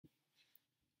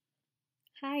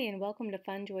Hi, and welcome to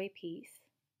Fun Joy Peace.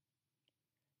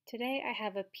 Today I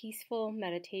have a peaceful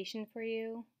meditation for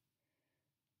you,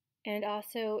 and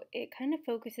also it kind of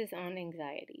focuses on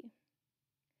anxiety.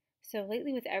 So,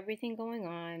 lately, with everything going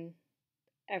on,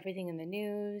 everything in the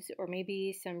news, or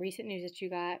maybe some recent news that you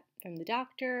got from the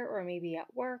doctor, or maybe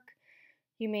at work,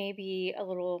 you may be a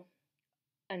little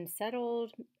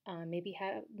unsettled, maybe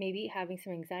having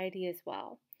some anxiety as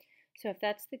well. So, if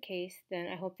that's the case, then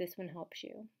I hope this one helps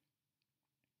you.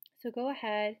 So go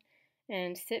ahead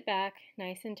and sit back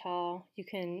nice and tall. You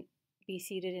can be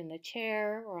seated in a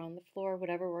chair or on the floor,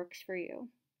 whatever works for you.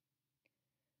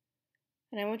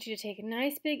 And I want you to take a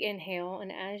nice big inhale,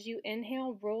 and as you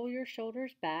inhale, roll your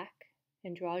shoulders back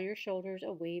and draw your shoulders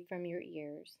away from your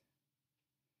ears.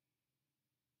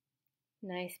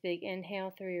 Nice big inhale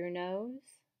through your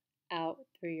nose, out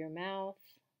through your mouth.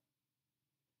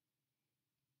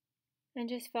 And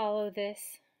just follow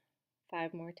this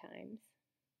 5 more times.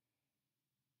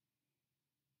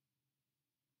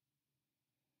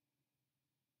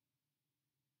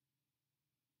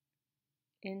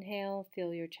 Inhale,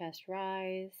 feel your chest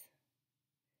rise.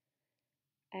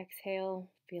 Exhale,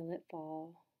 feel it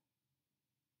fall.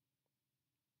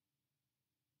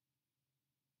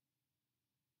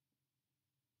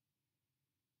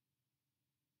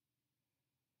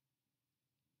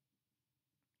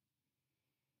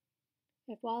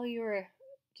 If while you're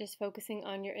just focusing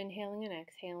on your inhaling and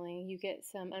exhaling, you get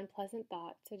some unpleasant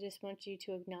thoughts, I just want you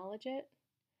to acknowledge it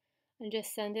and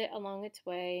just send it along its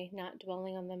way, not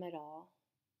dwelling on them at all.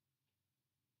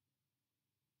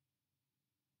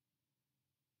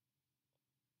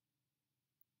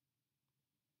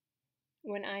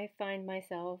 When I find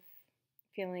myself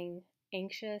feeling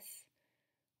anxious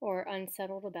or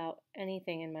unsettled about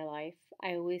anything in my life,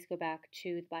 I always go back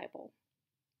to the Bible.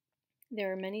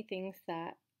 There are many things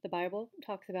that the Bible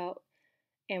talks about,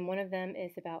 and one of them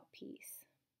is about peace.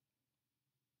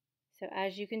 So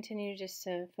as you continue just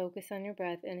to focus on your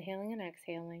breath, inhaling and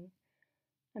exhaling,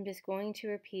 I'm just going to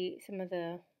repeat some of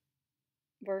the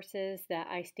verses that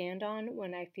I stand on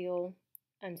when I feel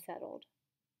unsettled.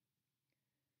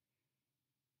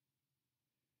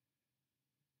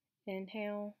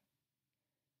 Inhale,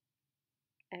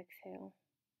 exhale.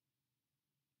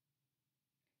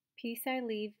 Peace I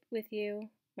leave with you,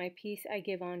 my peace I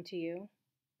give unto you.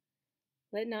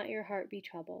 Let not your heart be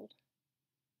troubled.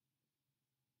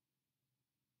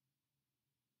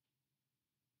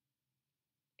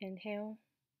 Inhale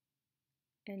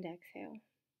and exhale.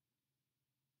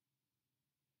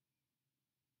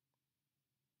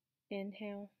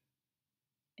 Inhale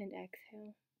and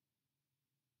exhale.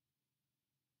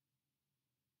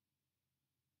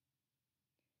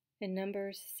 In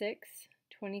Numbers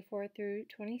 6:24 through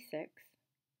 26,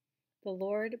 the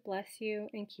Lord bless you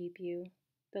and keep you.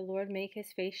 The Lord make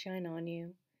his face shine on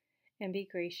you and be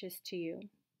gracious to you.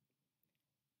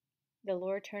 The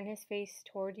Lord turn his face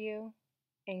toward you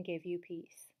and give you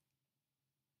peace.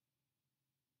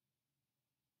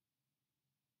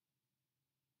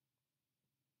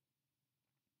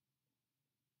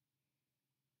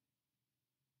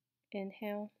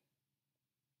 Inhale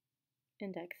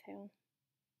and exhale.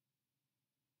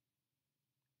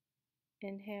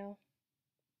 Inhale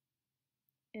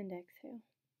and exhale.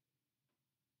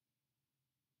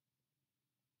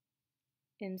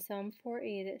 In Psalm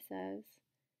 4:8 it says,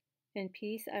 "In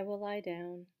peace I will lie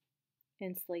down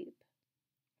and sleep.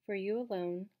 For you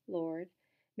alone, Lord,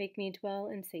 make me dwell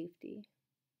in safety."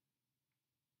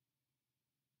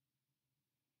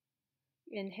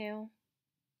 Inhale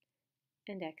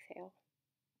and exhale.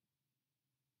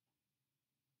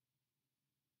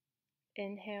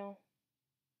 Inhale,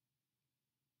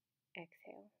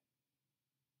 exhale.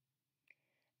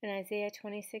 In Isaiah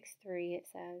 26:3 it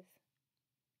says,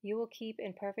 "You will keep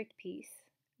in perfect peace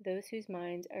those whose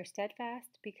minds are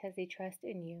steadfast because they trust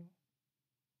in you."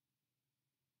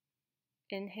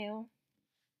 Inhale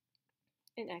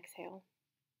and exhale.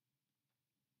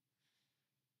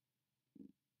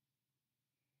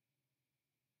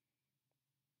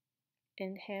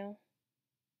 Inhale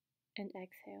and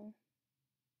exhale.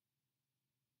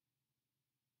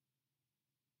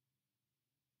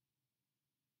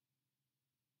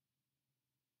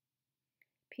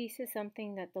 Peace is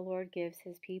something that the Lord gives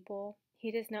his people.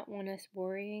 He does not want us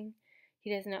worrying. He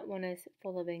does not want us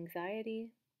full of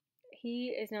anxiety.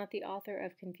 He is not the author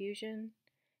of confusion.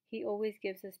 He always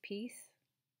gives us peace.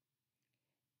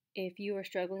 If you are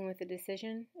struggling with a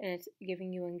decision and it's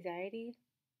giving you anxiety,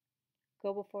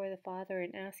 go before the Father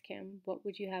and ask him, "What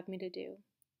would you have me to do?"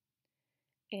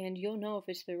 And you'll know if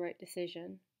it's the right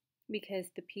decision,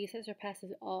 because the peace that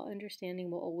surpasses all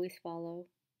understanding will always follow.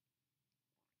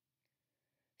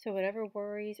 So, whatever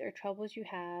worries or troubles you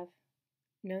have,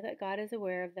 know that God is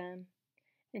aware of them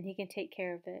and He can take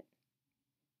care of it.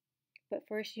 But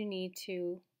first, you need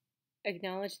to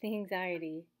acknowledge the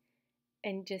anxiety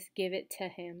and just give it to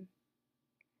Him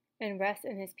and rest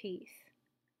in His peace.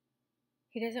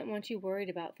 He doesn't want you worried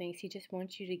about things, He just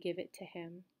wants you to give it to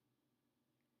Him.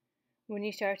 When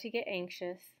you start to get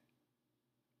anxious,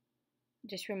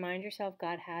 just remind yourself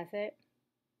God has it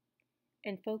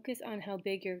and focus on how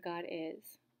big your God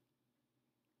is,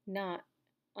 not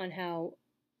on how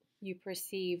you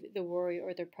perceive the worry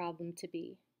or the problem to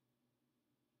be.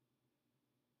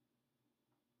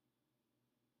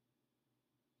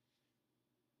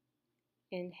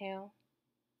 Inhale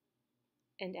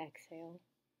and exhale.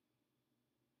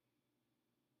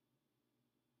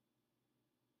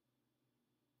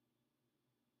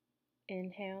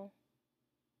 Inhale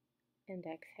and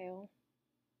exhale.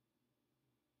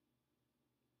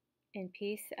 In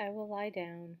peace I will lie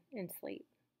down and sleep.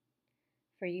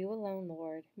 For you alone,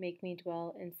 Lord, make me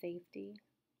dwell in safety.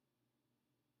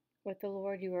 With the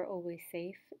Lord you are always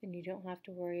safe and you don't have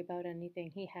to worry about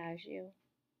anything. He has you.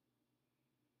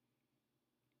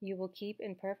 You will keep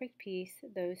in perfect peace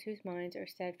those whose minds are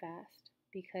steadfast,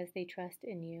 because they trust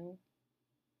in you.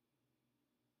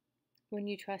 When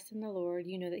you trust in the Lord,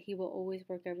 you know that He will always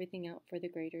work everything out for the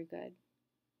greater good.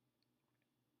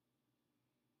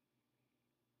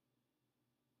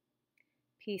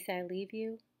 Peace I leave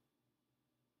you,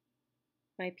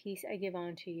 my peace I give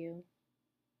unto you.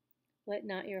 Let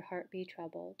not your heart be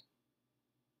troubled.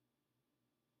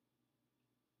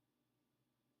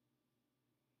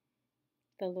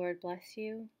 The Lord bless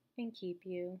you and keep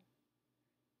you.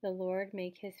 The Lord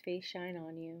make His face shine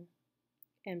on you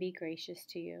and be gracious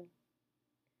to you.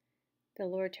 The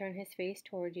Lord turn His face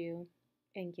toward you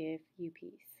and give you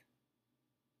peace.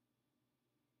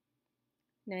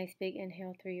 Nice big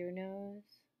inhale through your nose.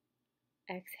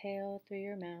 Exhale through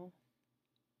your mouth.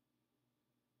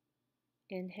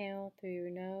 Inhale through your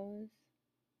nose.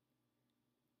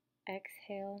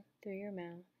 Exhale through your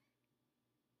mouth.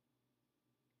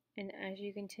 And as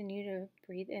you continue to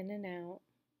breathe in and out,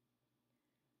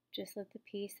 just let the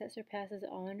peace that surpasses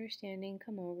all understanding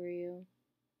come over you,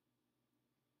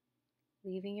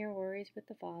 leaving your worries with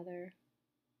the Father,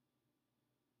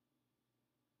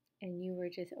 and you were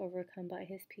just overcome by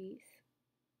His peace.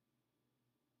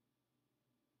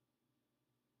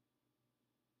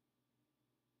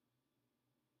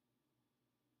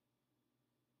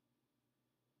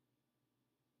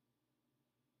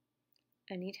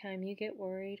 Anytime you get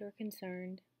worried or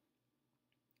concerned,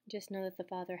 just know that the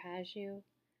Father has you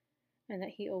and that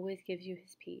He always gives you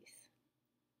His peace.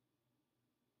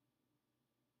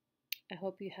 I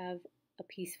hope you have a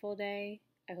peaceful day.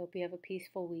 I hope you have a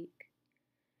peaceful week.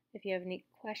 If you have any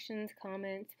questions,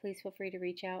 comments, please feel free to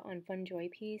reach out on Fun Joy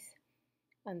Peace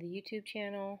on the YouTube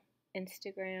channel,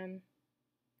 Instagram,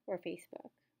 or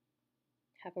Facebook.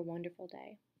 Have a wonderful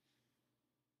day.